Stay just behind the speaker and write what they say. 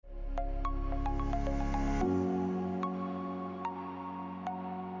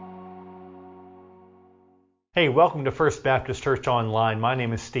Hey, welcome to First Baptist Church Online. My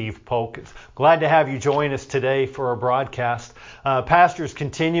name is Steve Polk. Glad to have you join us today for our broadcast. Pastor's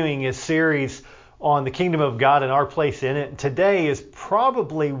continuing his series on the kingdom of God and our place in it. And today is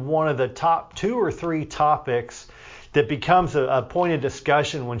probably one of the top 2 or 3 topics that becomes a point of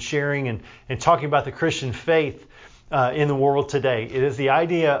discussion when sharing and talking about the Christian faith in the world today. It is the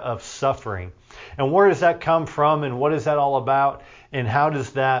idea of suffering. And where does that come from, and what is that all about, and how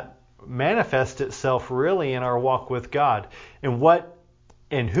does that manifest itself really in our walk with God,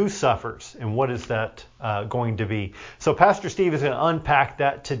 and who suffers, and what is that going to be? So Pastor Steve is going to unpack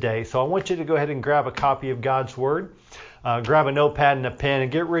that today. So I want you to go ahead and grab a copy of God's Word, grab a notepad and a pen,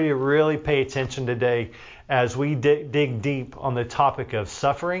 and get ready to really pay attention today as we dig deep on the topic of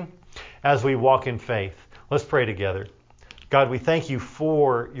suffering as we walk in faith. Let's pray together. God, we thank you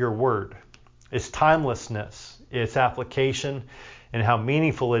for your Word, its timelessness, its application, and how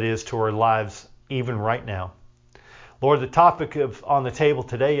meaningful it is to our lives even right now. Lord, the topic on the table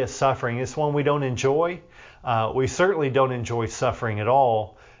today is suffering. It's one we don't enjoy. We certainly don't enjoy suffering at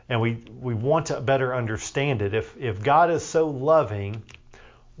all, and we want to better understand it. If God is so loving,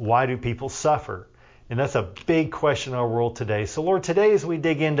 why do people suffer? And that's a big question in our world today. So Lord, today as we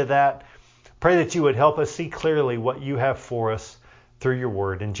dig into that, pray that you would help us see clearly what you have for us through your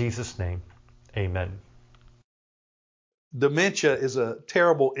word. In Jesus' name, amen. Dementia is a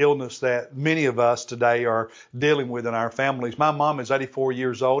terrible illness that many of us today are dealing with in our families. My mom is 84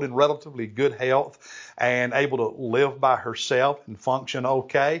 years old in relatively good health and able to live by herself and function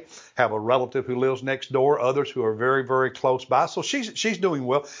okay. Have a relative who lives next door, others who are very, very close by. So she's doing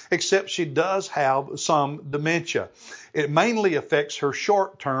well, except she does have some dementia. It mainly affects her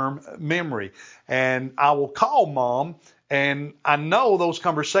short-term memory. And I will call Mom, and I know those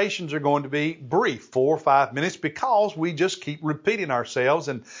conversations are going to be brief, 4 or 5 minutes, because we just keep repeating ourselves.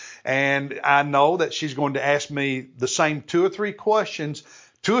 And I know that she's going to ask me the same 2 or 3 questions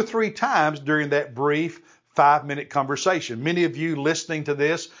 2 or 3 times during that brief 5-minute conversation. Many of you listening to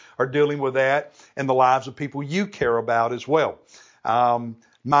this are dealing with that in the lives of people you care about as well.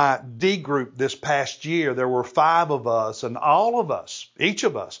 My D group this past year, there were 5 of us, and all of us, each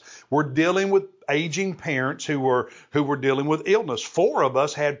of us, were dealing with aging parents who were dealing with illness. 4 of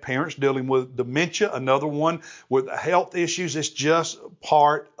us had parents dealing with dementia, another one with health issues. It's just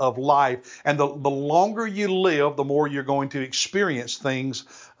part of life. And the longer you live, the more you're going to experience things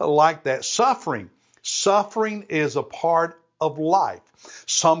like that. Suffering is a part of life.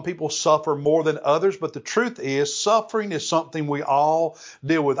 Some people suffer more than others, but the truth is suffering is something we all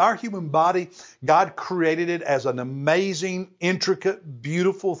deal with. Our human body, God created it as an amazing, intricate,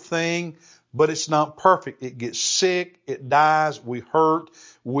 beautiful thing, but it's not perfect. It gets sick, it dies, we hurt,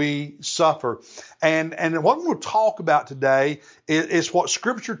 we suffer. And what I'm going to talk about today is what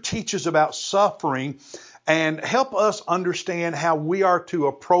Scripture teaches about suffering, and help us understand how we are to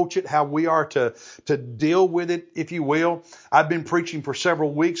approach it, how we are to deal with it, if you will. I've been preaching for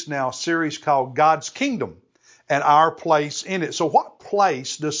several weeks now a series called God's Kingdom and Our Place in It. So what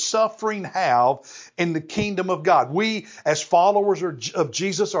place does suffering have in the kingdom of God? We, as followers of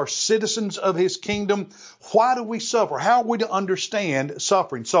Jesus, are citizens of His kingdom. Why do we suffer? How are we to understand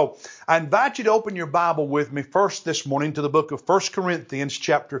suffering? So I invite you to open your Bible with me first this morning to the book of 1 Corinthians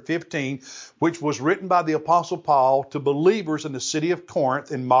chapter 15, which was written by the Apostle Paul to believers in the city of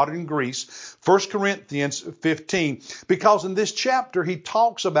Corinth in modern Greece. 1 Corinthians 15, because in this chapter he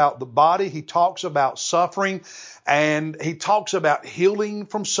talks about the body, he talks about suffering, and he talks about healing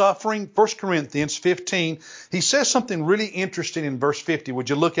from suffering. 1 Corinthians 15, he says something really interesting in verse 50. Would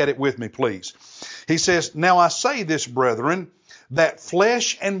you look at it with me, please? He says, "Now I say this, brethren, that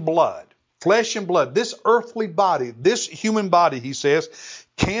flesh and blood, this earthly body, this human body," he says,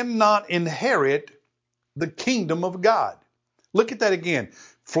 "cannot inherit the kingdom of God." Look at that again.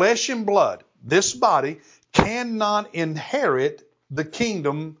 Flesh and blood, this body, cannot inherit the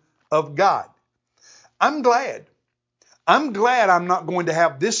kingdom of God. I'm glad I'm not going to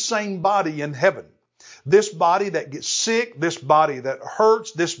have this same body in heaven. This body that gets sick, this body that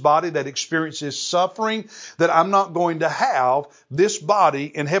hurts, this body that experiences suffering, that I'm not going to have this body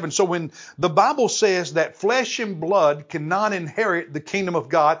in heaven. So when the Bible says that flesh and blood cannot inherit the kingdom of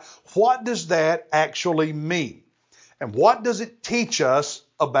God, what does that actually mean? And what does it teach us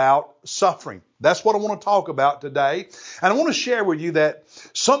about suffering? That's what I want to talk about today. And I want to share with you that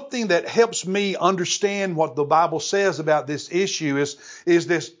something that helps me understand what the Bible says about this issue is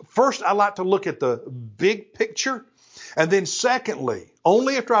this. First, I like to look at the big picture. And then secondly,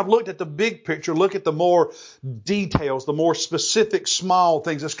 only after I've looked at the big picture, look at the more details, the more specific small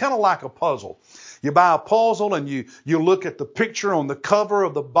things. It's kind of like a puzzle. You buy a puzzle and you look at the picture on the cover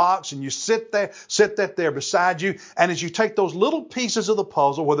of the box and you set that there beside you. And as you take those little pieces of the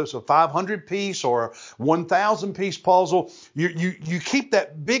puzzle, whether it's a 500 piece or a 1,000 piece puzzle, you keep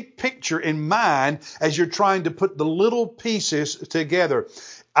that big picture in mind as you're trying to put the little pieces together.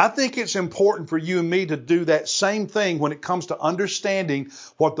 I think it's important for you and me to do that same thing when it comes to understanding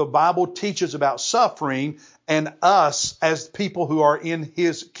what the Bible teaches about suffering and us as people who are in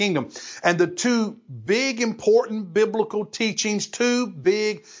His kingdom. And the two big important biblical teachings, two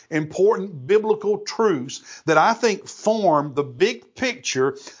big important biblical truths that I think form the big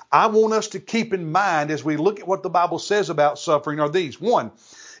picture I want us to keep in mind as we look at what the Bible says about suffering are these. One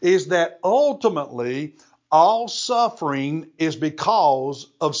is that ultimately all suffering is because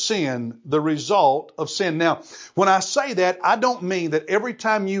of sin, the result of sin. Now, when I say that, I don't mean that every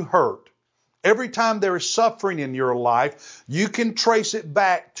time you hurt, every time there is suffering in your life, you can trace it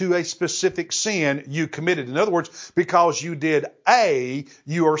back to a specific sin you committed. In other words, because you did A,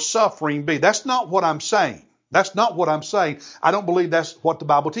 you are suffering B. That's not what I'm saying. That's not what I'm saying. I don't believe that's what the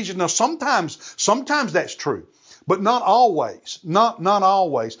Bible teaches. Now, sometimes that's true, but not always. Not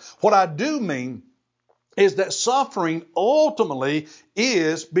always. What I do mean is that suffering ultimately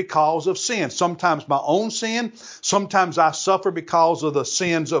is because of sin. Sometimes my own sin. Sometimes I suffer because of the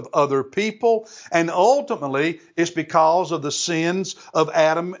sins of other people. And ultimately, it's because of the sins of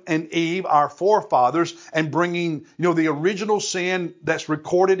Adam and Eve, our forefathers, and bringing, the original sin that's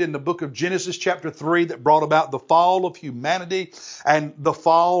recorded in the book of Genesis chapter 3 that brought about the fall of humanity and the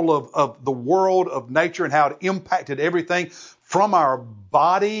fall of the world, of nature, and how it impacted everything from our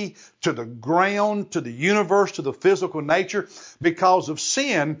body to the ground, to the universe, to the physical nature. Because of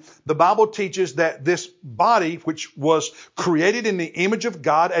sin, the Bible teaches that this body, which was created in the image of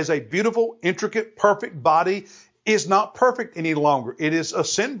God as a beautiful, intricate, perfect body, is not perfect any longer. It is a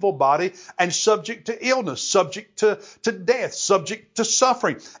sinful body and subject to illness, subject to death, subject to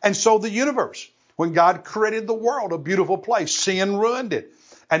suffering. And so the universe, when God created the world, a beautiful place, sin ruined it.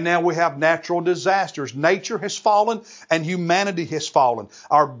 And now we have natural disasters. Nature has fallen and humanity has fallen.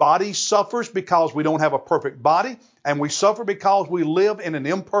 Our body suffers because we don't have a perfect body, and we suffer because we live in an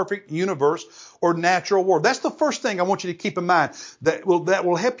imperfect universe or natural world. That's the first thing I want you to keep in mind that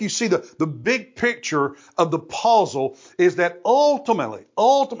will help you see the big picture of the puzzle is that ultimately,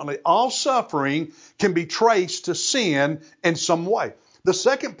 all suffering can be traced to sin in some way. The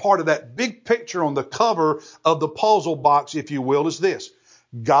second part of that big picture on the cover of the puzzle box, if you will, is this.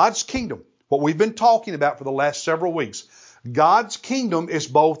 God's kingdom, what we've been talking about for the last several weeks, God's kingdom is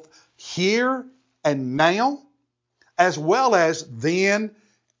both here and now, as well as then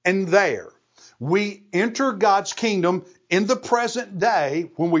and there. We enter God's kingdom in the present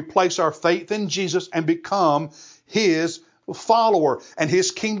day when we place our faith in Jesus and become His follower, and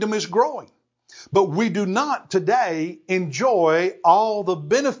His kingdom is growing. But we do not today enjoy all the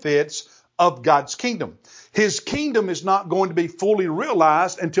benefits of God's kingdom. His kingdom is not going to be fully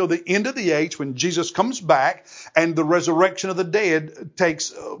realized until the end of the age when Jesus comes back and the resurrection of the dead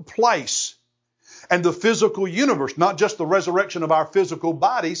takes place. And the physical universe, not just the resurrection of our physical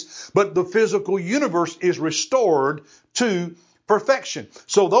bodies, but the physical universe is restored to perfection.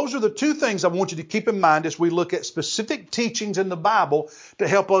 So those are the two things I want you to keep in mind as we look at specific teachings in the Bible to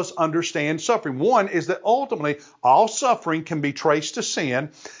help us understand suffering. One is that ultimately all suffering can be traced to sin.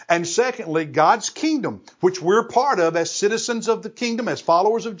 And secondly, God's kingdom, which we're part of as citizens of the kingdom, as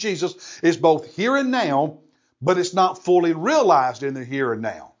followers of Jesus, is both here and now, but it's not fully realized in the here and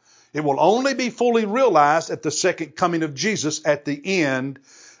now. It will only be fully realized at the second coming of Jesus at the end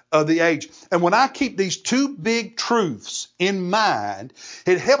of the age. And when I keep these two big truths in mind,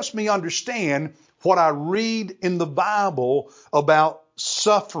 it helps me understand what I read in the Bible about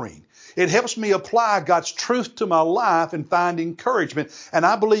suffering. It helps me apply God's truth to my life and find encouragement. And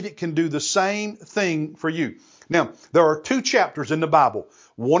I believe it can do the same thing for you. Now, there are two chapters in the Bible.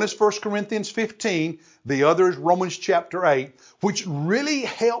 One is 1 Corinthians 15. The other is Romans chapter 8, which really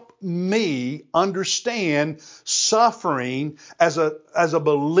help me understand suffering as a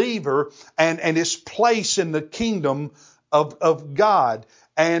believer and its place in the kingdom of God.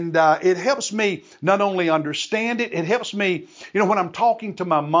 And it helps me not only understand it, it helps me, when I'm talking to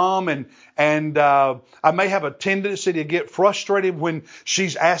my mom and I may have a tendency to get frustrated when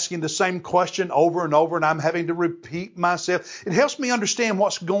she's asking the same question over and over and I'm having to repeat myself. It helps me understand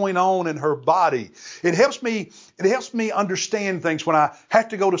what's going on in her body. It helps me understand things when I have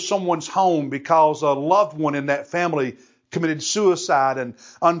to go to someone's home because a loved one in that family committed suicide, and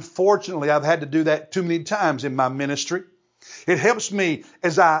unfortunately I've had to do that too many times in my ministry. It helps me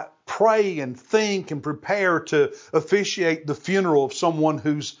as I pray and think and prepare to officiate the funeral of someone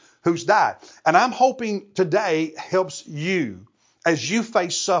who's died. And I'm hoping today helps you as you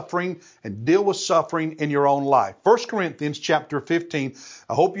face suffering and deal with suffering in your own life. 1 Corinthians chapter 15.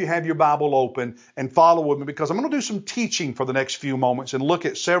 I hope you have your Bible open and follow with me, because I'm going to do some teaching for the next few moments and look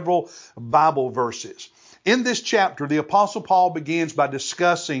at several Bible verses. In this chapter, the Apostle Paul begins by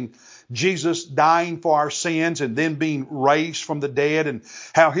discussing Jesus dying for our sins and then being raised from the dead, and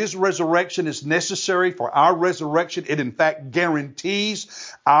how His resurrection is necessary for our resurrection. It in fact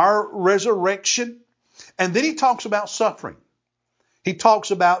guarantees our resurrection. And then he talks about suffering. He talks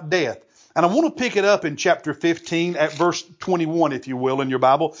about death. And I want to pick it up in chapter 15 at verse 21, if you will, in your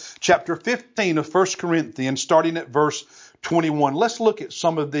Bible. Chapter 15 of 1 Corinthians, starting at verse 21. Let's look at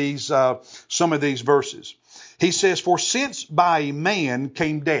some of these verses. He says, "For since by a man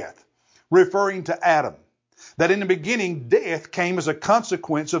came death," referring to Adam, that in the beginning death came as a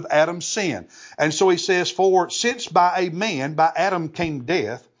consequence of Adam's sin. And so he says, "For since by a man, by Adam came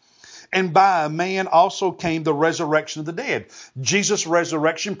death, and by a man also came the resurrection of the dead." Jesus'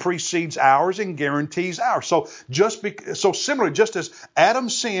 resurrection precedes ours and guarantees ours. So similarly, just as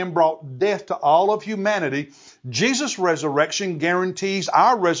Adam's sin brought death to all of humanity, Jesus' resurrection guarantees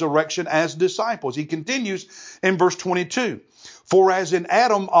our resurrection as disciples. He continues in verse 22. "For as in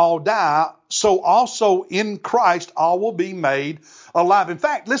Adam all die, so also in Christ all will be made alive." In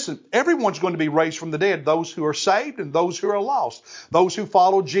fact, listen, everyone's going to be raised from the dead. Those who are saved and those who are lost. Those who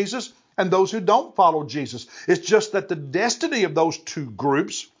follow Jesus and those who don't follow Jesus. It's just that the destiny of those two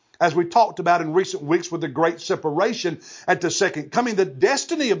groups, as we talked about in recent weeks with the great separation at the second coming, the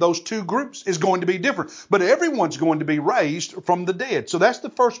destiny of those two groups is going to be different. But everyone's going to be raised from the dead. So that's the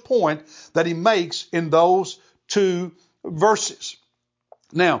first point that he makes in those two verses.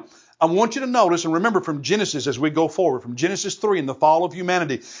 Now, I want you to notice and remember from Genesis as we go forward, from Genesis 3 and the fall of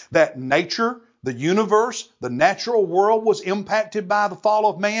humanity, that nature, the universe, the natural world was impacted by the fall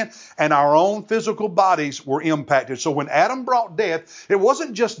of man, and our own physical bodies were impacted. So when Adam brought death, it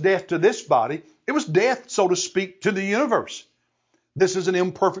wasn't just death to this body, it was death, so to speak, to the universe. This is an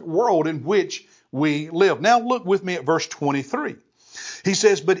imperfect world in which we live. Now look with me at verse 23. He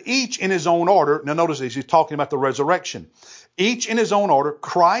says, "But each in his own order," now notice this, he's talking about the resurrection. "Each in his own order,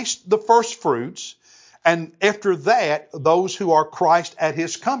 Christ the first fruits, and after that, those who are Christ at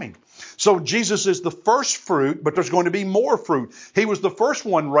His coming." So Jesus is the first fruit, but there's going to be more fruit. He was the first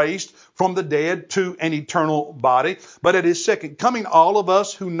one raised from the dead to an eternal body. But at His second coming, all of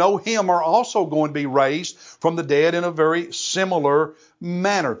us who know Him are also going to be raised from the dead in a very similar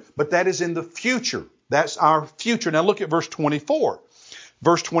manner. But that is in the future. That's our future. Now look at verse 24.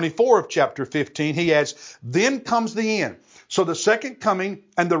 Verse 24 of chapter 15, he adds, "Then comes the end." So the second coming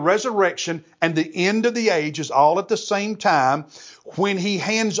and the resurrection and the end of the age is all at the same time, when He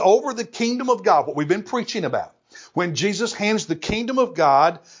hands over the kingdom of God, what we've been preaching about. When Jesus hands the kingdom of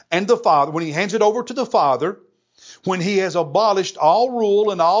God and the Father, when He hands it over to the Father, when He has abolished all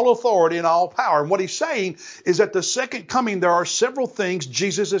rule and all authority and all power. And what He's saying is at the second coming, there are several things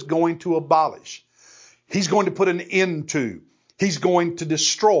Jesus is going to abolish. He's going to put an end to. He's going to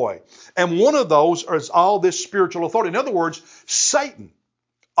destroy. And one of those is all this spiritual authority. In other words, Satan,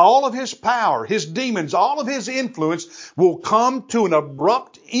 all of his power, his demons, all of his influence will come to an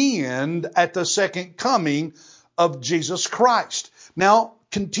abrupt end at the second coming of Jesus Christ. Now,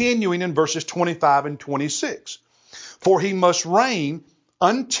 continuing in verses 25 and 26. "For He must reign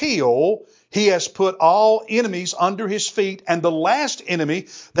until He has put all enemies under His feet, and the last enemy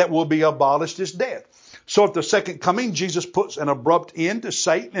that will be abolished is death." So at the second coming, Jesus puts an abrupt end to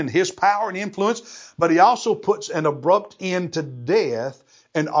Satan and his power and influence, but He also puts an abrupt end to death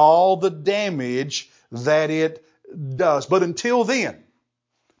and all the damage that it does. But until then,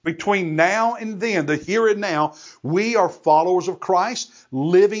 between now and then, the here and now, we are followers of Christ,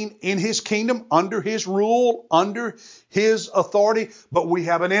 living in His kingdom, under His rule, under His authority, but we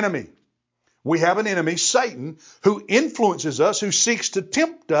have an enemy. We have an enemy, Satan, who influences us, who seeks to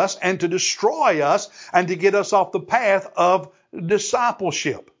tempt us and to destroy us and to get us off the path of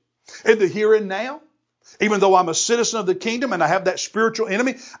discipleship. In the here and now, even though I'm a citizen of the kingdom and I have that spiritual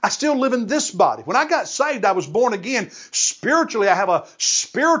enemy, I still live in this body. When I got saved, I was born again. Spiritually, I have a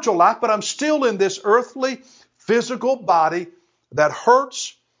spiritual life, but I'm still in this earthly, physical body that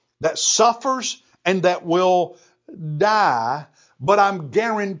hurts, that suffers, and that will die. But I'm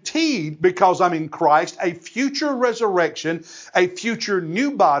guaranteed, because I'm in Christ, a future resurrection, a future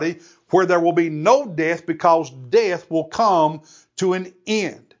new body where there will be no death, because death will come to an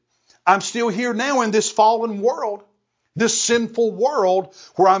end. I'm still here now in this fallen world, This sinful world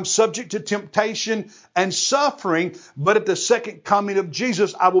where I'm subject to temptation and suffering, but at the second coming of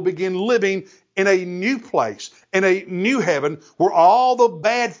Jesus, I will begin living in a new place, in a new heaven, where all the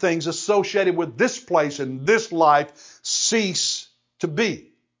bad things associated with this place and this life cease to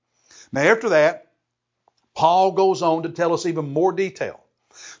be. Now, after that, Paul goes on to tell us even more detail.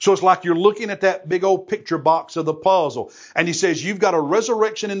 So it's like you're looking at that big old picture box of the puzzle. And he says, you've got a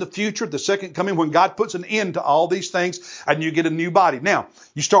resurrection in the future, the second coming, when God puts an end to all these things and you get a new body. Now,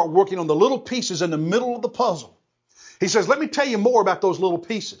 you start working on the little pieces in the middle of the puzzle. He says, let me tell you more about those little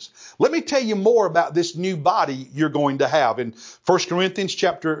pieces. Let me tell you more about this new body you're going to have. In 1 Corinthians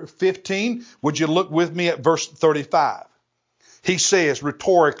chapter 15, would you look with me at verse 35? He says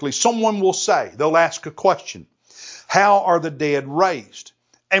rhetorically, someone will say, they'll ask a question, how are the dead raised?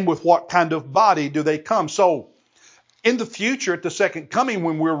 And with what kind of body do they come? So, in the future, at the second coming,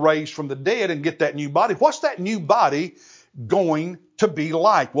 when we're raised from the dead and get that new body, what's that new body going to be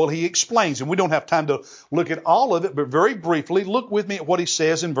like? Well, he explains, and we don't have time to look at all of it, but very briefly, look with me at what he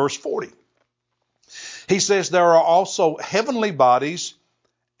says in verse 40. He says there are also heavenly bodies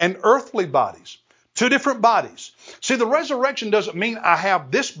and earthly bodies. Two different bodies. See, the resurrection doesn't mean I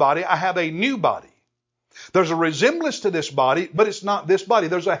have this body, I have a new body. There's a resemblance to this body, but it's not this body.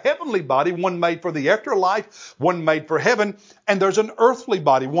 There's a heavenly body, one made for the afterlife, one made for heaven, and there's an earthly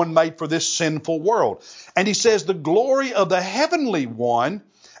body, one made for this sinful world. And he says the glory of the heavenly one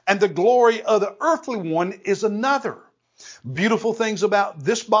and the glory of the earthly one is another. Beautiful things about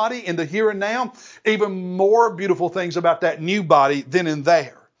this body in the here and now, even more beautiful things about that new body than in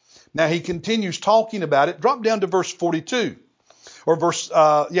there. Now he continues talking about it. Drop down to verse 42, or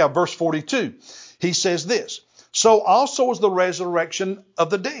verse 42. He says this, so also is the resurrection of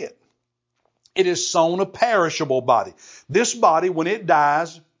the dead. It is sown a perishable body. This body, when it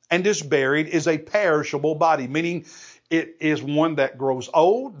dies and is buried, is a perishable body, meaning it is one that grows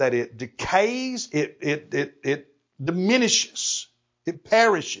old, that it decays, it diminishes, it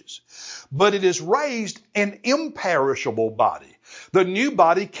perishes. But it is raised an imperishable body. The new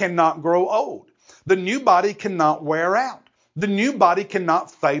body cannot grow old. The new body cannot wear out. The new body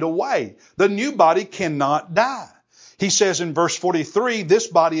cannot fade away. The new body cannot die. He says in verse 43, this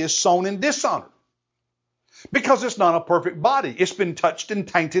body is sown in dishonor because it's not a perfect body. It's been touched and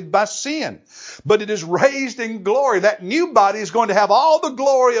tainted by sin. But it is raised in glory. That new body is going to have all the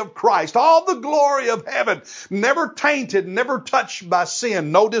glory of Christ, all the glory of heaven, never tainted, never touched by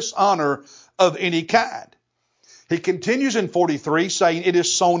sin, no dishonor of any kind. He continues in 43 saying it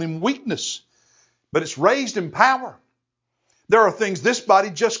is sown in weakness, but it's raised in power. There are things this body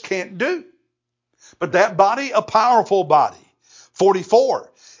just can't do. But that body, a powerful body.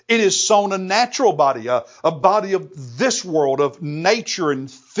 44, it is sown a natural body, a body of this world, of nature and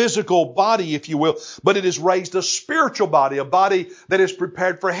physical body, if you will. But it is raised a spiritual body, a body that is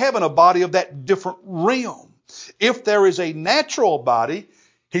prepared for heaven, a body of that different realm. If there is a natural body,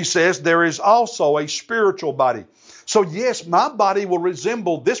 he says there is also a spiritual body. So yes, my body will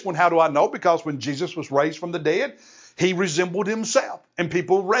resemble this one. How do I know? Because when Jesus was raised from the dead, he resembled himself and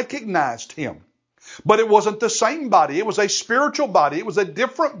people recognized him. But it wasn't the same body. It was a spiritual body. It was a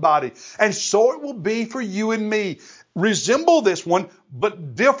different body. And so it will be for you and me. Resemble this one,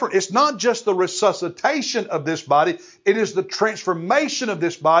 but different. It's not just the resuscitation of this body. It is the transformation of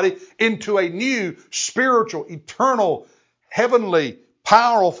this body into a new spiritual, eternal, heavenly,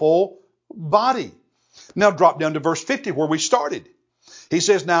 powerful body. Now drop down to verse 50 where we started. He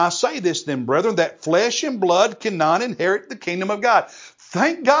says, now I say this then, brethren, that flesh and blood cannot inherit the kingdom of God.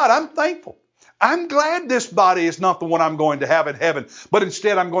 Thank God, I'm thankful. I'm glad this body is not the one I'm going to have in heaven, but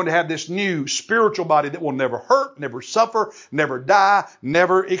instead I'm going to have this new spiritual body that will never hurt, never suffer, never die,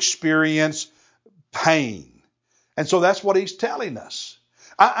 never experience pain. And so that's what he's telling us.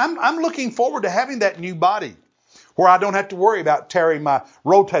 I'm looking forward to having that new body where I don't have to worry about tearing my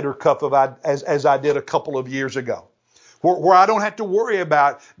rotator cuff as I did a couple of years ago. Where I don't have to worry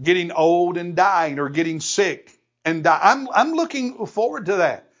about getting old and dying or getting sick and die. I'm looking forward to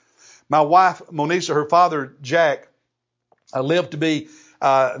that. My wife, Monisa, her father, Jack, lived to be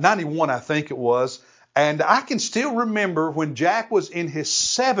 91, I think it was. And I can still remember when Jack was in his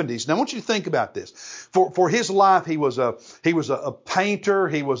 70s. Now I want you to think about this. For his life, he was a painter.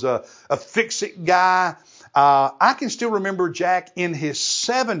 He was a fix-it guy. I can still remember Jack in his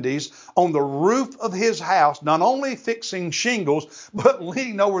 70s on the roof of his house, not only fixing shingles, but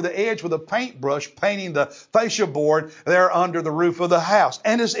leaning over the edge with a paintbrush, painting the fascia board there under the roof of the house.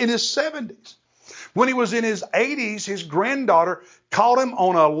 And in his 70s. When he was in his 80s, his granddaughter caught him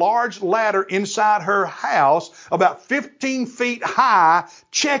on a large ladder inside her house, about 15 feet high,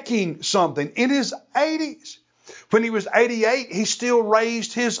 checking something in his 80s. When he was 88, he still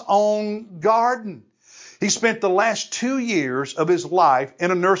raised his own garden. He spent the last 2 years of his life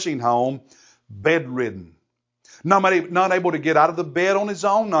in a nursing home, bedridden. Not able to get out of the bed on his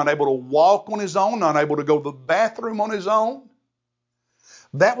own, not able to walk on his own, not able to go to the bathroom on his own.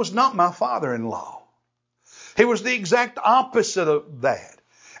 That was not my father-in-law. He was the exact opposite of that.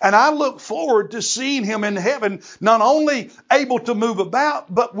 And I look forward to seeing him in heaven, not only able to move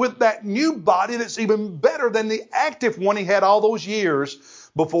about, but with that new body that's even better than the active one he had all those years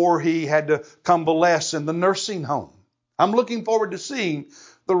before he had to convalesce in the nursing home. I'm looking forward to seeing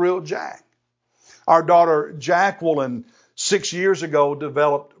the real Jack. Our daughter Jacqueline 6 years ago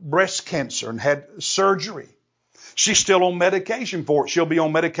developed breast cancer and had surgery. She's still on medication for it. She'll be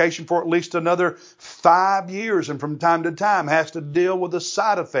on medication for at least another 5 years, and from time to time has to deal with the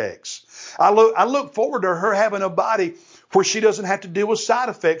side effects. I look forward to her having a body where she doesn't have to deal with side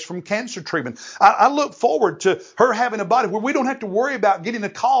effects from cancer treatment. I look forward to her having a body where we don't have to worry about getting a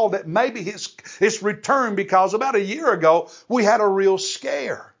call that maybe it's returned because about a year ago we had a real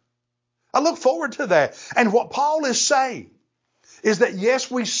scare. I look forward to that. And what Paul is saying is that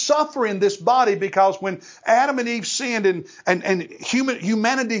yes, we suffer in this body because when Adam and Eve sinned and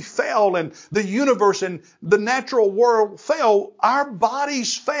humanity fell and the universe and the natural world fell, our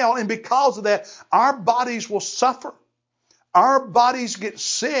bodies fell, and because of that, our bodies will suffer. Our bodies get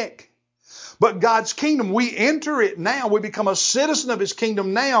sick. But God's kingdom, we enter it now. We become a citizen of His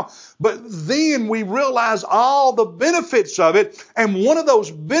kingdom now. But then we realize all the benefits of it. And one of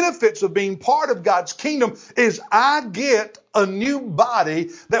those benefits of being part of God's kingdom is I get a new body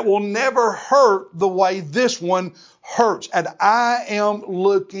that will never hurt the way this one hurts. And I am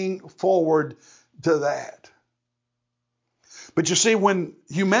looking forward to that. But you see, when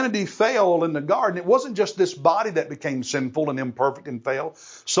humanity fell in the garden, it wasn't just this body that became sinful and imperfect and fell.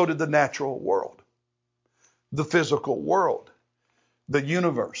 So did the natural world, the physical world, the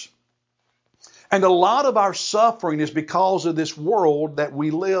universe. And a lot of our suffering is because of this world that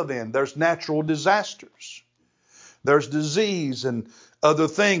we live in. There's natural disasters. There's disease and other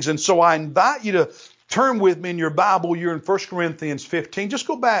things. And so I invite you to turn with me in your Bible. You're in 1 Corinthians 15. Just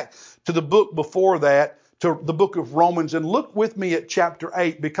go back to the book before that, to the book of Romans, and look with me at chapter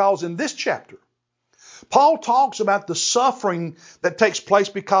 8, because in this chapter, Paul talks about the suffering that takes place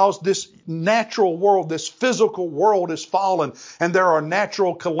because this natural world, this physical world has fallen, and there are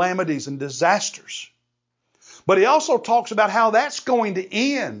natural calamities and disasters. But he also talks about how that's going to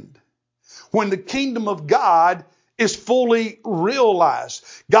end when the kingdom of God is fully realized.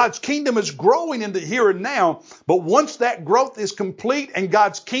 God's kingdom is growing in the here and now, but once that growth is complete and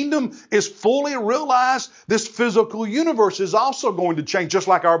God's kingdom is fully realized, this physical universe is also going to change. Just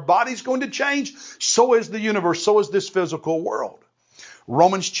like our body's going to change, so is the universe, so is this physical world.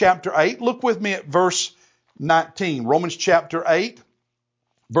 Romans chapter 8, look with me at verse 19. Romans chapter 8,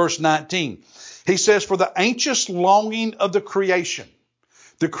 verse 19. He says, "For the anxious longing of the creation,"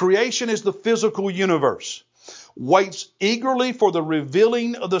 the creation is the physical universe, "waits eagerly for the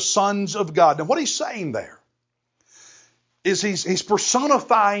revealing of the sons of God." Now what he's saying there is he's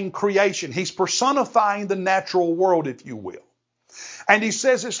personifying creation. He's personifying the natural world, if you will. And he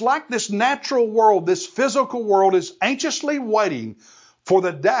says it's like this natural world, this physical world is anxiously waiting for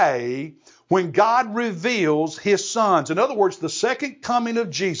the day when God reveals His sons. In other words, the second coming of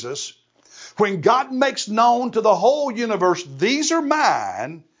Jesus, when God makes known to the whole universe, these are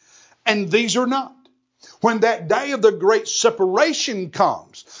mine and these are not. When that day of the great separation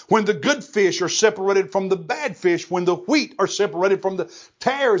comes, when the good fish are separated from the bad fish, when the wheat are separated from the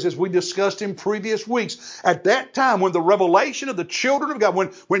tares, as we discussed in previous weeks, at that time, when the revelation of the children of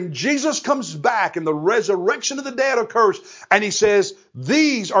God, when Jesus comes back and the resurrection of the dead occurs, and He says,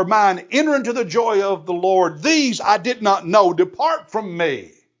 "These are mine, enter into the joy of the Lord. These I did not know, depart from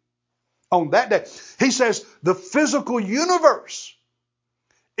me." On that day, He says, the physical universe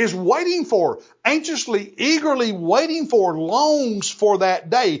is waiting for, anxiously, eagerly waiting for, longs for that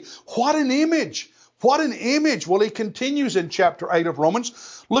day. What an image! What an image! Well, he continues in chapter 8 of Romans.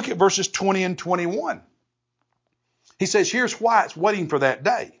 Look at verses 20 and 21. He says, here's why it's waiting for that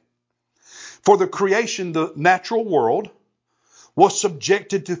day. "For the creation, the natural world, was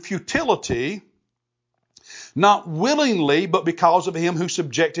subjected to futility, not willingly, but because of Him who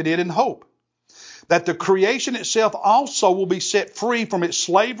subjected it in hope, that the creation itself also will be set free from its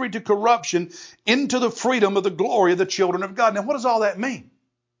slavery to corruption into the freedom of the glory of the children of God." Now, what does all that mean?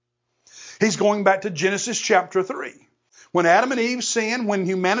 He's going back to Genesis chapter 3. When Adam and Eve sinned, when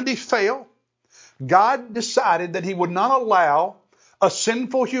humanity fell, God decided that He would not allow a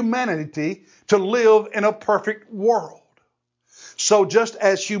sinful humanity to live in a perfect world. So just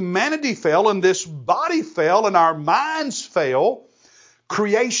as humanity fell and this body fell and our minds fell,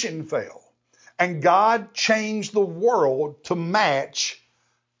 creation fell. And God changed the world to match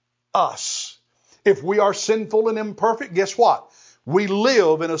us. If we are sinful and imperfect, guess what? We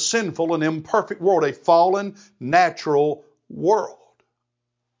live in a sinful and imperfect world, a fallen, natural world.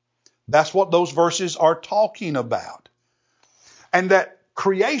 That's what those verses are talking about. And that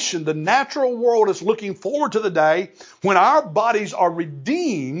creation, the natural world, is looking forward to the day when our bodies are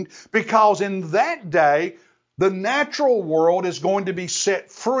redeemed, because in that day, the natural world is going to be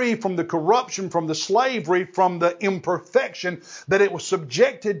set free from the corruption, from the slavery, from the imperfection that it was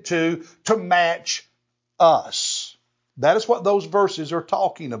subjected to match us. That is what those verses are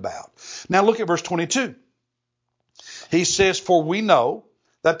talking about. Now look at verse 22. He says, for we know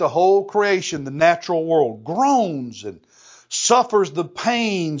that the whole creation, the natural world, groans and suffers the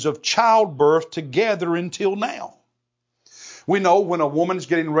pains of childbirth together until now. We know when a woman is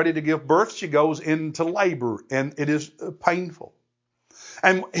getting ready to give birth, she goes into labor, and it is painful.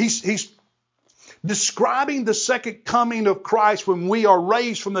 And he's describing the second coming of Christ when we are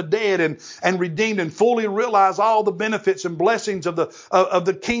raised from the dead and redeemed and fully realize all the benefits and blessings of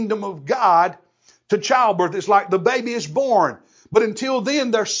the kingdom of God to childbirth. It's like the baby is born, but until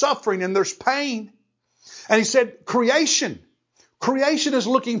then there's suffering and there's pain. And he said creation is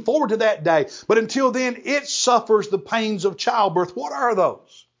looking forward to that day, but until then it suffers the pains of childbirth. What are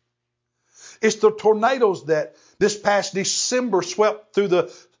those? It's the tornadoes that this past December swept through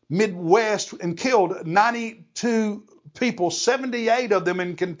the Midwest and killed 92 people, 78 of them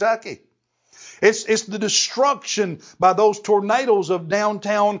in Kentucky. It's the destruction by those tornadoes of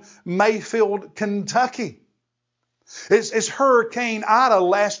downtown Mayfield, Kentucky. It's Hurricane Ida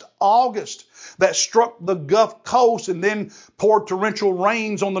last August that struck the Gulf Coast and then poured torrential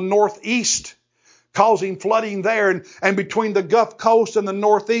rains on the Northeast, causing flooding there. And between the Gulf Coast and the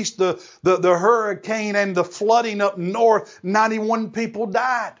Northeast, the hurricane and the flooding up north, 91 people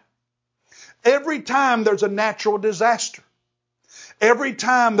died. Every time there's a natural disaster, every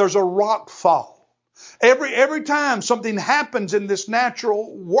time there's a rock fall, every time something happens in this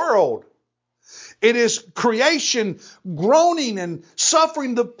natural world, it is creation groaning and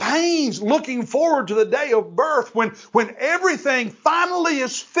suffering the pains, looking forward to the day of birth when everything finally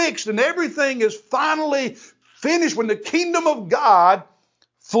is fixed and everything is finally finished, when the kingdom of God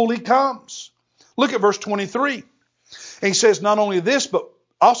fully comes. Look at verse 23. And he says, not only this, but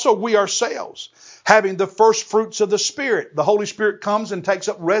also we ourselves, having the first fruits of the Spirit. The Holy Spirit comes and takes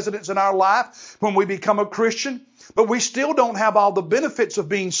up residence in our life when we become a Christian. But we still don't have all the benefits of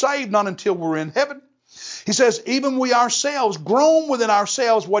being saved, not until we're in heaven. He says, even we ourselves groan within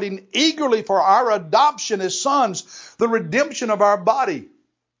ourselves, waiting eagerly for our adoption as sons, the redemption of our body.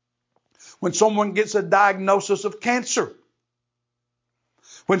 When someone gets a diagnosis of cancer,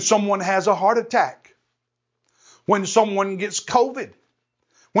 when someone has a heart attack, when someone gets COVID,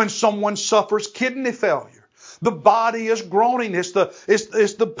 when someone suffers kidney failure, the body is groaning. It's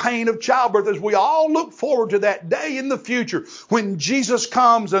the pain of childbirth, as we all look forward to that day in the future when Jesus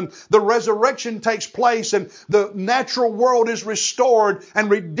comes and the resurrection takes place and the natural world is restored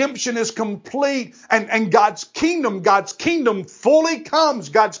and redemption is complete and God's kingdom fully comes.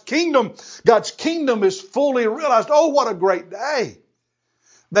 God's kingdom is fully realized. Oh, what a great day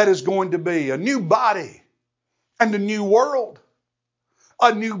that is going to be. A new body and a new world.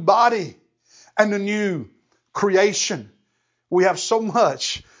 A new body and a new creation. We have so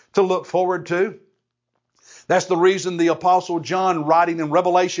much to look forward to. That's the reason the Apostle John, writing in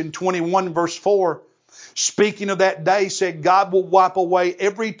Revelation 21 verse 4, speaking of that day, said, God will wipe away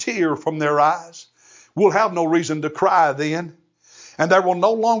every tear from their eyes. We'll have no reason to cry then. And there will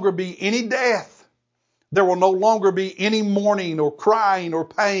no longer be any death. There will no longer be any mourning or crying or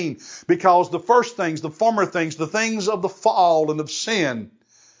pain, because the first things, the former things, the things of the fall and of sin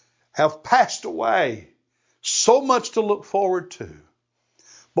have passed away. So much to look forward to.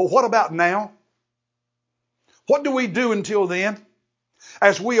 But what about now? What do we do until then?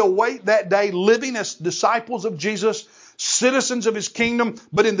 As we await that day, living as disciples of Jesus, citizens of His kingdom,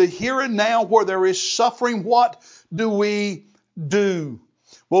 but in the here and now where there is suffering, what do we do?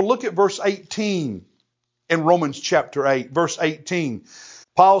 Well, look at verse 18 in Romans chapter 8. Verse 18.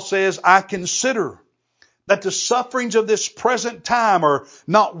 Paul says, I consider that the sufferings of this present time are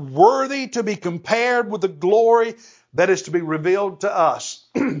not worthy to be compared with the glory that is to be revealed to us.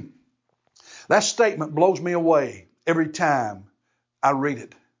 That statement blows me away every time I read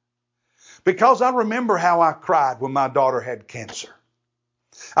it. Because I remember how I cried when my daughter had cancer.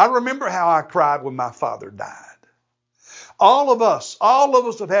 I remember how I cried when my father died. All of us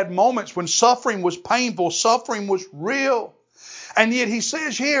have had moments when suffering was painful, suffering was real. And yet he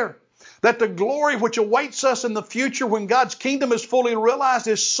says here that the glory which awaits us in the future when God's kingdom is fully realized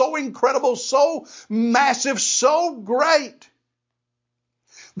is so incredible, so massive, so great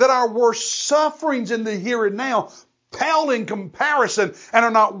that our worst sufferings in the here and now pale in comparison and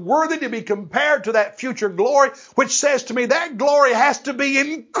are not worthy to be compared to that future glory, which says to me that glory has to be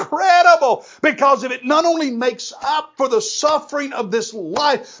incredible, because if it not only makes up for the suffering of this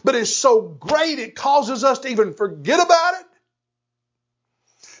life, but is so great it causes us to even forget about it.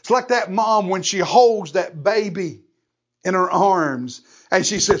 It's like that mom when she holds that baby in her arms and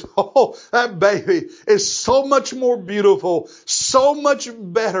she says, oh, that baby is so much more beautiful, so much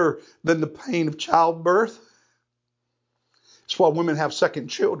better than the pain of childbirth. That's why women have second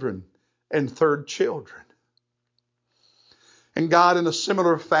children and third children. And God, in a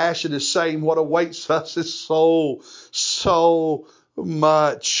similar fashion, is saying what awaits us is so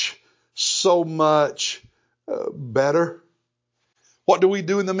much better. What do we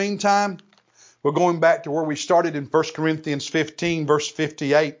do in the meantime? We're going back to where we started in 1 Corinthians 15, verse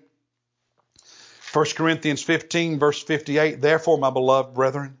 58. 1 Corinthians 15, verse 58. Therefore, my beloved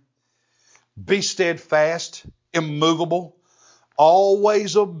brethren, be steadfast, immovable,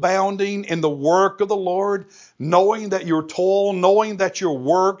 always abounding in the work of the Lord, knowing that your toil, knowing that your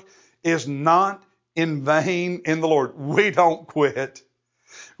work is not in vain in the Lord. We don't quit.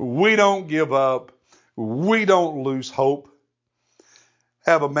 We don't give up. We don't lose hope.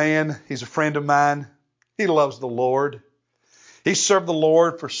 I have a man, he's a friend of mine. He loves the Lord. He served the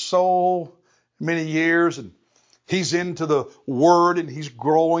Lord for so many years, and he's into the Word and he's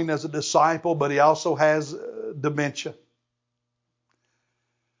growing as a disciple, but he also has dementia.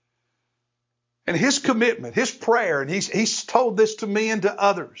 And his commitment, his prayer, and he's told this to me and to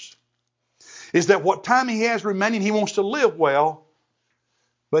others, is that what time he has remaining, he wants to live well,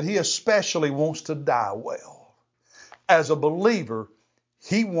 but he especially wants to die well. As a believer,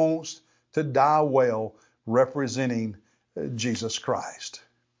 he wants to die well representing Jesus Christ.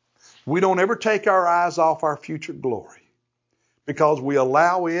 We don't ever take our eyes off our future glory, because we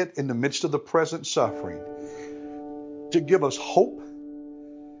allow it in the midst of the present suffering to give us hope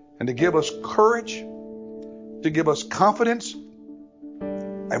and to give us courage, to give us confidence.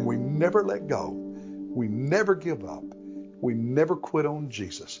 And we never let go. We never give up. We never quit on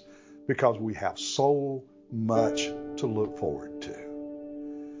Jesus, because we have so much to look forward to.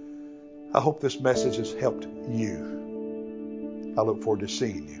 I hope this message has helped you. I look forward to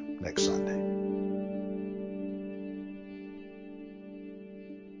seeing you next Sunday.